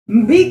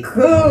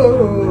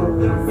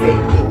Because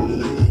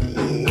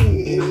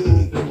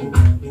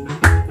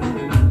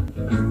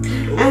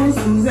and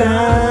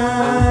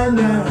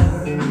Susanna,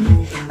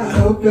 I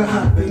hope you're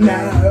happy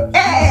now.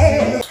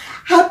 Hey!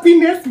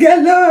 Happiness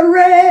galore!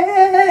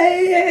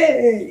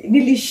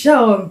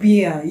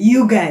 Nilishawambia,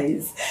 you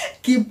guys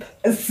keep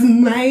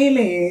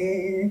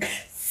smiling.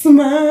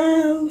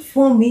 Smile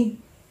for me.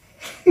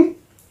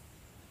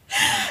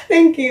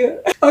 Thank you.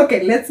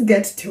 Okay, let's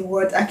get to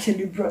what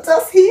actually brought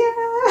us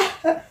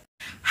here.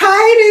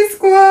 Hi Ree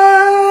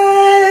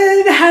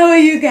Squad! How are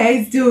you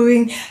guys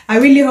doing? I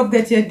really hope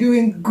that you're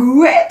doing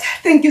great.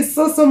 Thank you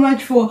so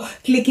much for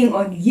clicking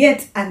on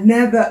yet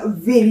another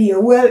video.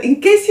 Well,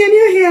 in case you're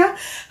new here,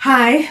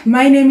 hi,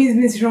 my name is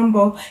Ms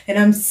Rombo and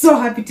I'm so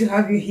happy to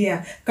have you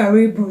here.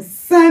 Karibu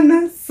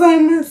sana.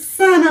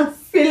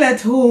 Feel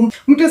at home.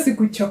 This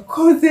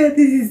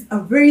is a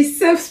very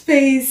safe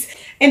space.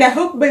 And I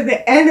hope by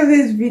the end of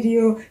this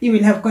video, you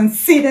will have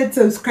considered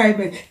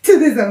subscribing to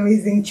this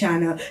amazing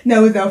channel.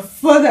 Now, without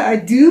further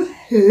ado,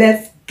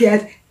 let's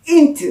get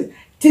into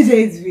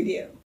today's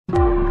video.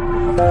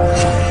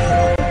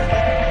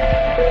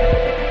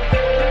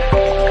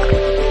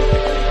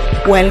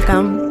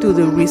 Welcome to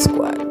the Ree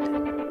Squad.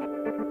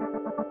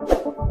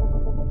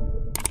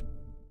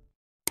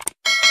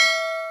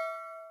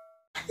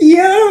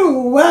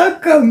 Yo,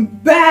 welcome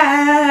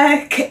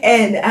back.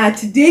 And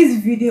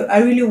today's video, I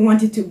really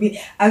want it to be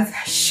as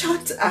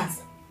short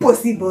as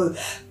possible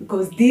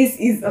because this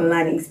is a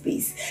learning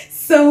space.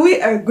 So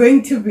we are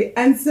going to be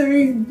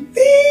answering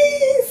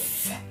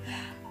this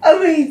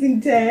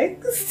amazing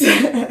text.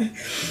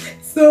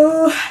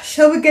 So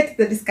shall we get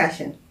to the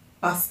discussion?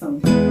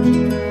 Awesome.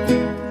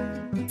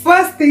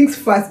 First things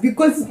first,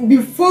 because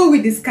before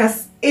we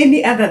discuss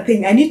any other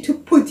thing, I need to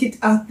put it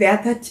out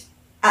there that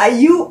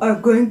you are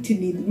going to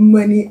need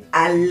money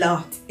a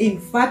lot. In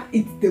fact,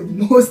 it's the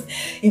most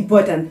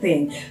important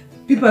thing.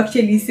 People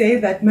actually say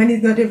that money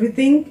is not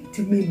everything.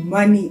 To me,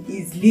 money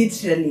is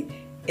literally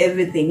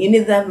everything. You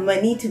need that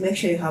money to make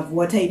sure you have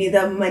water. You need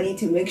that money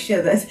to make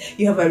sure that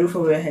you have a roof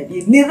over your head.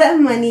 You need that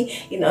money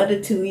in order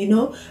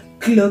to,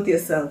 clothe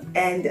yourself.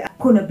 And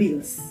corner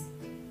bills,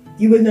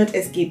 you will not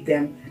escape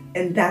them.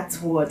 And that's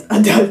what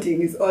adulting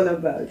is all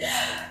about.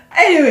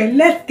 Anyway,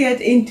 let's get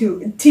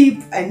into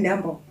tip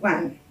number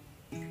one.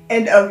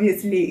 And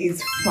obviously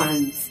is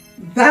funds.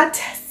 That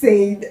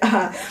said,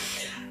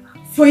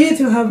 for you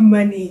to have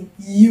money,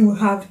 you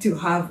have to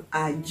have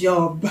a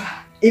job.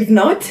 If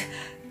not,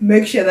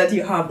 make sure that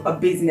you have a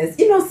business.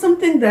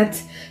 Something that,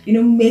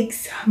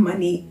 makes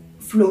money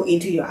flow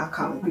into your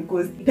account,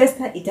 because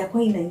pesa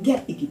itakuwa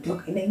inaingia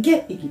ikitoka.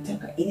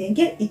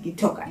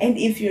 And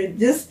if you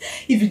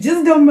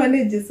just don't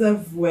manage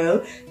yourself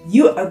well,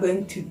 you are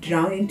going to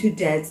drown into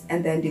debt,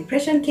 and then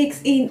depression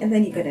kicks in, and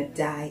then you're gonna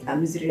die a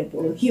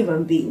miserable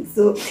human being.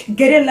 So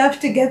get your life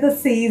together,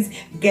 says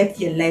get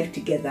your life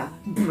together,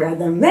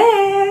 brother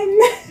man.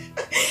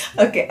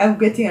 Okay, I'm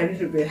getting a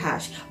little bit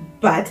harsh,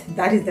 but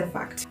that is the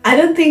fact. I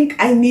don't think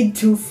I need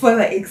to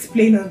further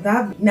explain on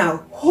that.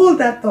 Now, hold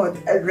that thought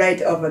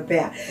right over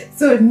there.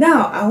 So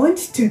now I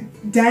want to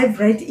dive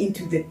right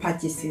into the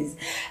purchases.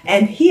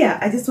 And here,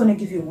 I just want to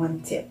give you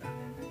one tip.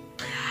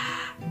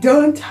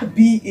 Don't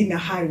be in a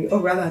hurry, or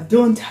rather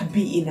don't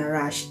be in a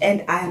rush.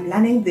 And I am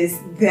learning this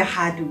the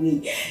hard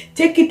way.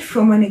 Take it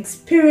from an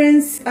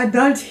experienced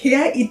adult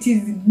here. It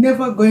is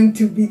never going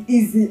to be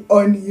easy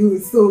on you.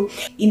 So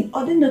in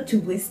order not to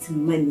waste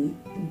money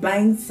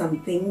buying some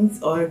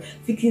things or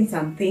fixing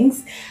some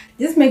things,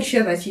 just make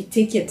sure that you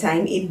take your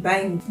time in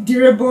buying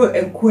durable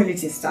and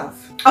quality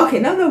stuff. Okay,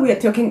 now that we are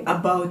talking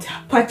about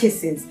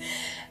purchases,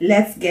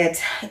 let's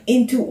get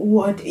into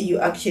what you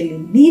actually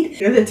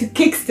need in order to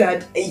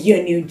kickstart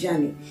your new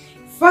journey.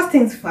 First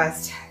things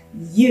first,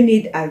 you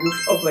need a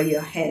roof over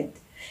your head.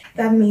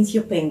 That means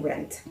you're paying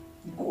rent.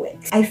 Great.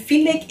 I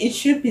feel like it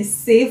should be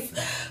safe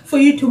for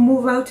you to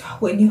move out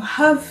when you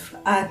have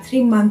a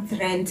 3-month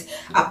rent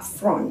up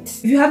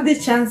front. If you have the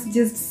chance,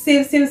 just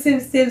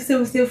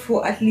save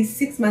for at least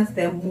 6 months,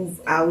 then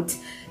move out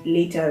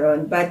later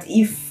on. But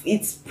if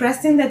it's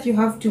pressing that you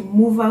have to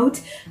move out,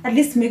 at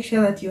least make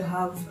sure that you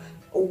have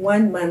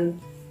 1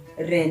 month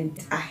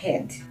rent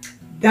ahead.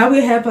 That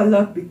will help a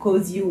lot,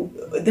 because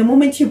the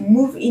moment you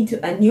move into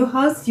a new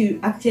house,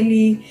 you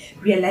actually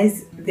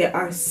realize there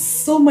are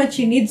so much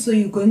you need, so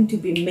you're going to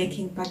be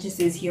making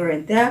purchases here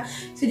and there.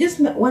 So just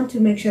want to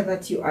make sure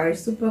that you are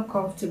super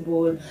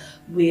comfortable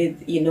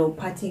with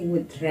parting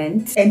with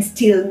rent and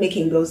still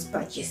making those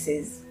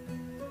purchases,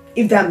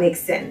 if that makes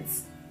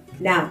sense.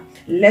 Now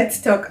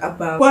let's talk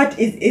about what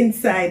is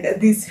inside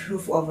this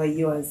roof over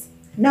yours.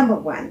 Number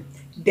one,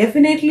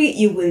 definitely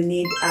you will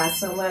need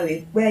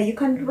somewhere where you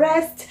can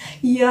rest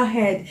your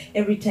head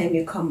every time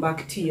you come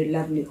back to your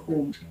lovely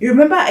home. You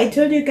remember I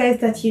told you guys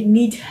that you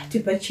need to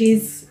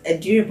purchase a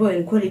durable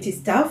and quality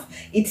stuff.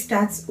 It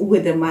starts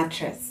with a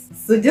mattress.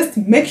 So just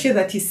make sure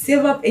that you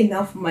save up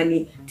enough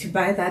money to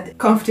buy that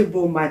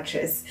comfortable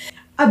mattress.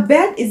 A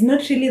bed is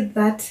not really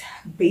that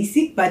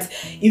basic, but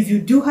if you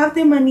do have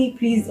the money,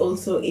 please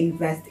also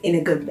invest in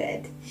a good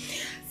bed.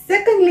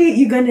 Secondly,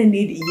 you're gonna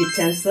need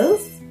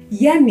utensils,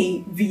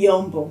 yani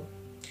vyombo,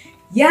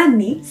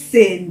 yani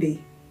sende,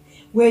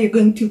 where you're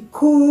going to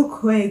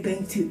cook, where you're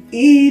going to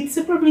eat.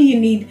 So probably you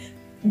need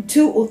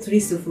 2 or 3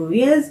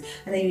 sufurias,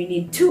 and then you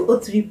need 2 or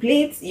 3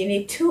 plates, you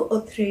need 2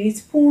 or 3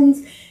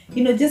 spoons.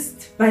 You know,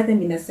 just buy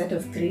them in a set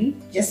of 3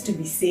 just to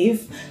be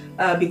safe,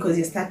 because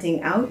you're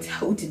starting out.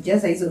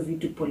 Utajaza hizo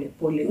vitu pole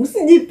pole,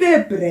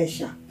 usijipe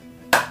pressure.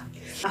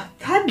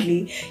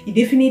 Thirdly, you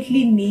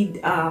definitely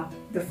need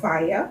the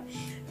fire.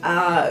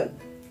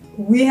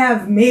 We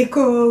have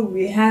Meko,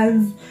 we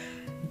have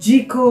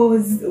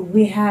Jikos,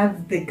 we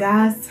have the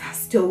gas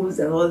stoves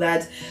and all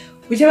that.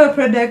 Whichever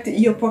product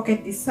your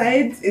pocket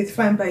decides, it's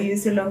fine by you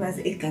so long as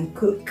it can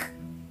cook.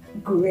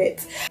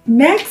 Great.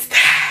 Next,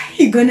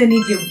 you're gonna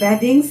need your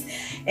beddings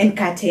and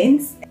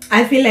curtains.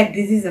 I feel like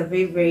this is a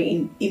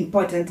very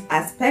important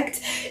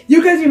aspect.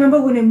 You guys remember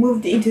when I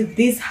moved into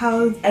this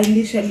house, I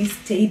literally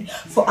stayed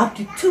for up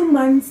to 2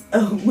 months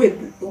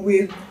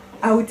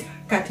without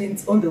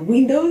curtains on the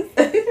windows.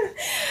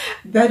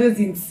 That was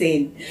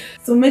insane.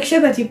 So make sure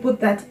that you put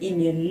that in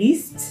your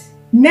list.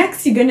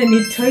 Next, you're gonna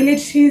need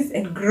toiletries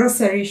and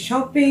grocery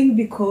shopping,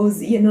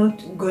 because you're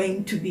not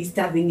going to be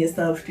starving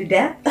yourself to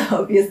death,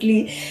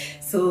 obviously.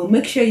 So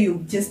make sure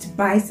you just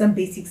buy some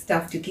basic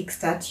stuff to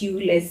kickstart you.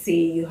 Let's say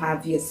you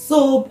have your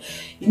soap,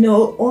 you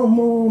know,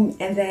 omo,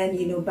 and then,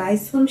 you know, buy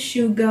some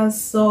sugar,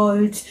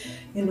 salt,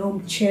 you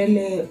know,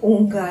 mchele,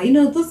 unga, you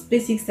know, those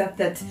basic stuff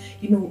that,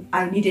 you know,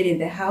 are needed in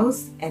the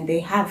house and they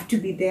have to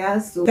be there.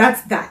 So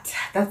that's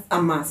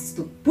a must.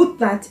 So put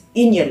that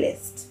in your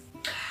list.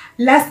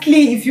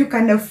 Lastly, if you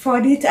can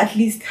afford it, at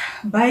least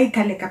buy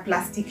like a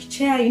plastic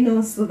chair, you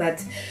know, so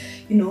that,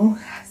 you know,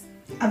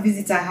 a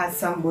visitor has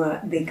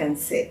somewhere they can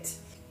sit.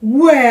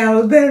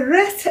 Well, the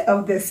rest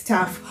of the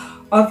stuff,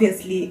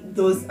 obviously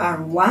those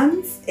are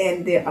wants,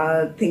 and there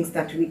are things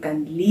that we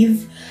can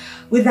live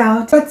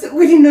without, but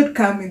we did not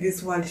come in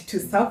this world to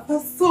suffer.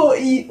 So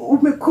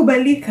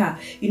umekubalika,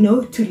 you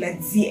know, to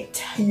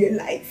luxuriate your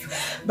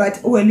life. But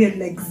when you're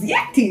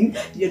luxuriating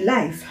your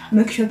life,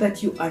 make sure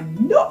that you are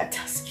not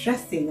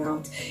stressing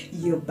out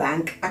your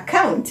bank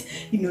account.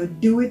 You know,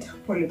 do it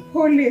pole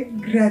pole,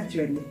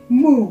 gradually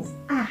move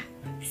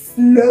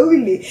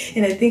slowly,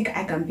 and I think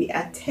I can be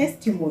a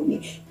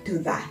testimony to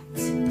that.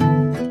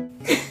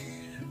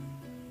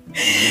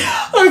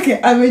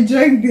 Okay, I'm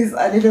enjoying this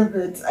a little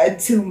bit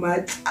too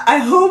much. I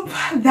hope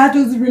that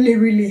was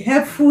really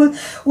helpful.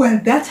 Well,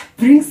 that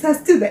brings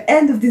us to the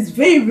end of this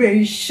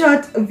very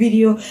short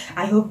video.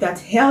 I hope that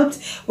helped.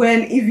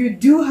 Well, if you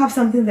do have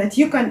something that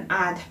you can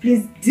add,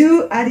 please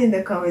do add in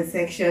the comment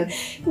section.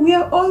 We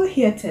are all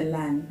here to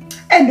learn.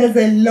 And as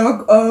a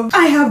log off,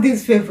 I have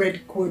this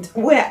favorite quote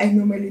where I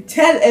normally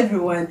tell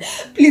everyone,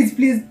 please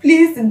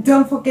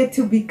don't forget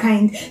to be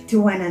kind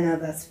to one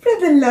another. Spread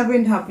the love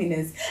and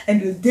happiness,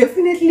 and we'll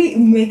definitely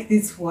make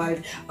this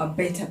world a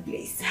better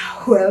place.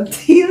 Well,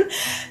 till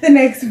the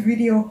next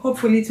video,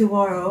 hopefully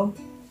tomorrow.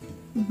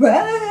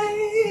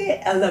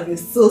 Bye. I love you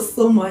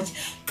so much.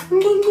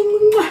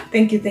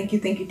 Thank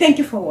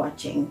you for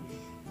watching.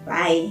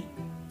 Bye.